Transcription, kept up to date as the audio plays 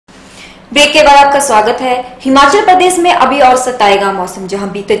Break के बाद आपका स्वागत है। हिमाचल प्रदेश में अभी और सताएगा मौसम, जहां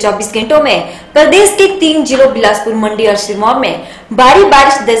बीते 24 घंटों में प्रदेश के 3 जिलों बिलासपुर, मंडी और सिरमौर में भारी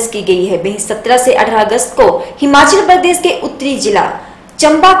बारिश दर्ज की गई है। वहीं 17 से 18 अगस्त को हिमाचल प्रदेश के उत्तरी जिला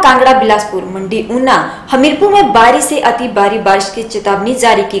चंबा, कांगड़ा, बिलासपुर, मंडी, ऊना, हमीरपुर में भारी से अति भारी बारिश की चेतावनी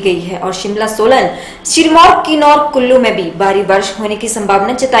जारी की गई है और शिमला, सोलन, सिरमौर, किन्नौर, कुल्लू में भी भारी बारिश होने की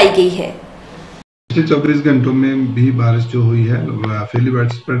संभावना जताई गई है। पिछले 24 घंटों में भी बारिश जो हुई है फैली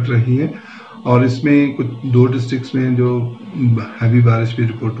वाइड स्प्रेड रही है और इसमें कुछ 2 डिस्ट्रिक्ट्स में जो हैवी बारिश भी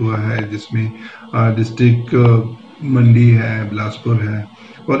रिपोर्ट हुआ है, जिसमें डिस्ट्रिक्ट मंडी है, बिलासपुर है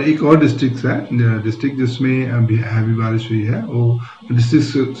और एक और डिस्ट्रिक्ट जिसमें अभी हैवी बारिश हुई है वो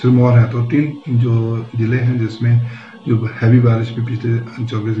डिस्ट्रिक्ट सिरमौर है। तो 3 जो जिले हैं जिसमें जो हैवी बारिश भी पिछले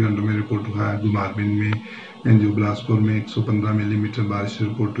 24 घंटों में रिपोर्ट हुआ है। गुमारबिन में जो बिलासपुर में 115 मिलीमीटर बारिश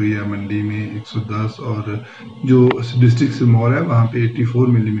रिपोर्ट हुई है, मंडी में 110 और जो डिस्ट्रिक्ट सिरमौर है वहाँ पे 84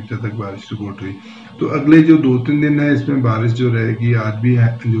 मिलीमीटर तक बारिश रिपोर्ट हुई। तो अगले जो 2-3 दिन है इसमें बारिश जो रहेगी, आज भी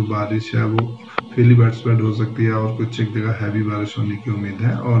है जो बारिश है वो फैली वाइड स्प्रेड हो सकती है और कुछ एक जगह हैवी बारिश होने की उम्मीद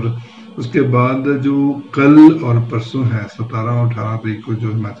है। और उसके बाद जो कल और परसों है 17 और 18 तारीख को जो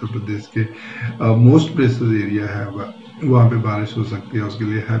हिमाचल प्रदेश के मोस्ट प्लेसेस एरिया है वहाँ पे बारिश हो सकती है। उसके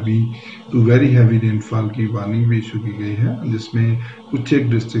लिए heavy to very heavy rainfall की वार्निंग भी इशू की गई है, जिसमें कुछ एक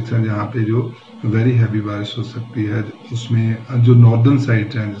डिस्ट्रिक्ट हैं जहाँ पे जो वेरी हैवी बारिश हो सकती है। उसमें जो नॉर्दर्न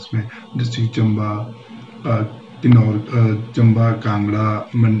साइड है जिसमें डिस्ट्रिक्ट चंबा, किन्नौर, चंबा, कांगड़ा,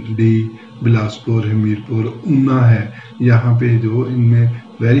 मंडी, बिलासपुर, हमीरपुर, ऊना है, यहाँ पे जो इनमें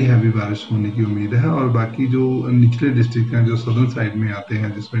वेरी हैवी बारिश होने की उम्मीद है। और बाकी जो निचले डिस्ट्रिक्ट हैं जो सदर्न साइड में आते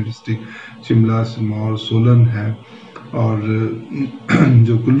हैं, जिसमें डिस्ट्रिक्ट शिमला, सिरमौर, सोलन है और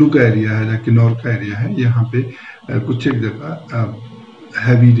जो कुल्लू का एरिया है या किन्नौर का एरिया है, यहाँ पे कुछ एक जगह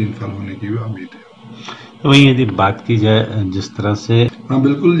हैवी रेनफॉल होने की उम्मीद है। वहीं यदि बात की जाए जिस तरह से, हाँ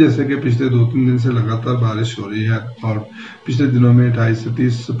बिल्कुल, जैसे कि पिछले 2-3 दिन से लगातार बारिश हो रही है और पिछले दिनों में 28 से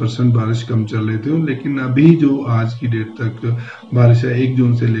 30% बारिश कम चल रही थी, लेकिन अभी जो आज की डेट तक बारिश है 1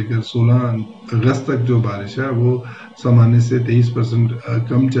 जून से लेकर 16 अगस्त तक जो बारिश है वो सामान्य से 23%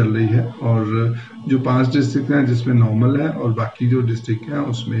 कम चल रही है। और जो 5 डिस्ट्रिक्ट हैं जिसमें नॉर्मल है और बाकी जो डिस्ट्रिक्ट हैं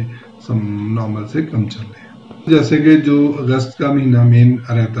उसमें नॉर्मल से कम चल रहे हैं। जैसे कि जो अगस्त का महीना मेन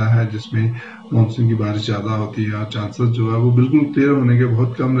रहता है जिसमें मानसून की बारिश ज़्यादा होती है और चांसेस जो है वो बिल्कुल क्लियर होने के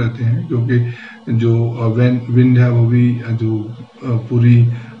बहुत कम रहते हैं, क्योंकि जो विंड है वो भी जो पूरी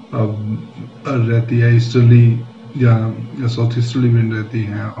रहती है ईस्टर्ली या साउथ ईस्टर्ली विंड रहती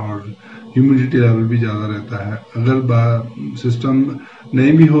है और ह्यूमिडिटी लेवल भी ज़्यादा रहता है। अगर सिस्टम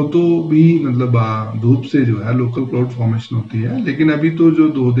नहीं भी हो तो भी मतलब धूप से जो है लोकल क्लाउड फॉर्मेशन होती है। लेकिन अभी तो जो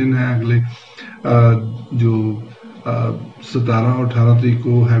 2 दिन है अगले जो 17 और 18 तारीख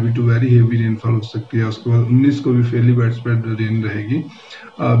को heavy to very heavy rainfall हो सकती है। उसके बाद 19 को भी फैली वाइड स्प्रेड रेन रहेगी।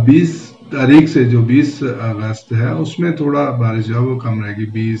 20 तारीख से जो 20 अगस्त है उसमें थोड़ा बारिश जो है वो कम रहेगी।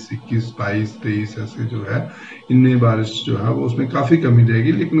 20, 21, 22, 23 ऐसे जो है इनमें बारिश जो है वो उसमें काफ़ी कमी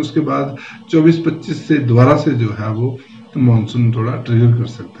रहेगी। लेकिन उसके बाद 24-25 से दोबारा से जो है वो मानसून थोड़ा ट्रिगर कर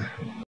सकता है।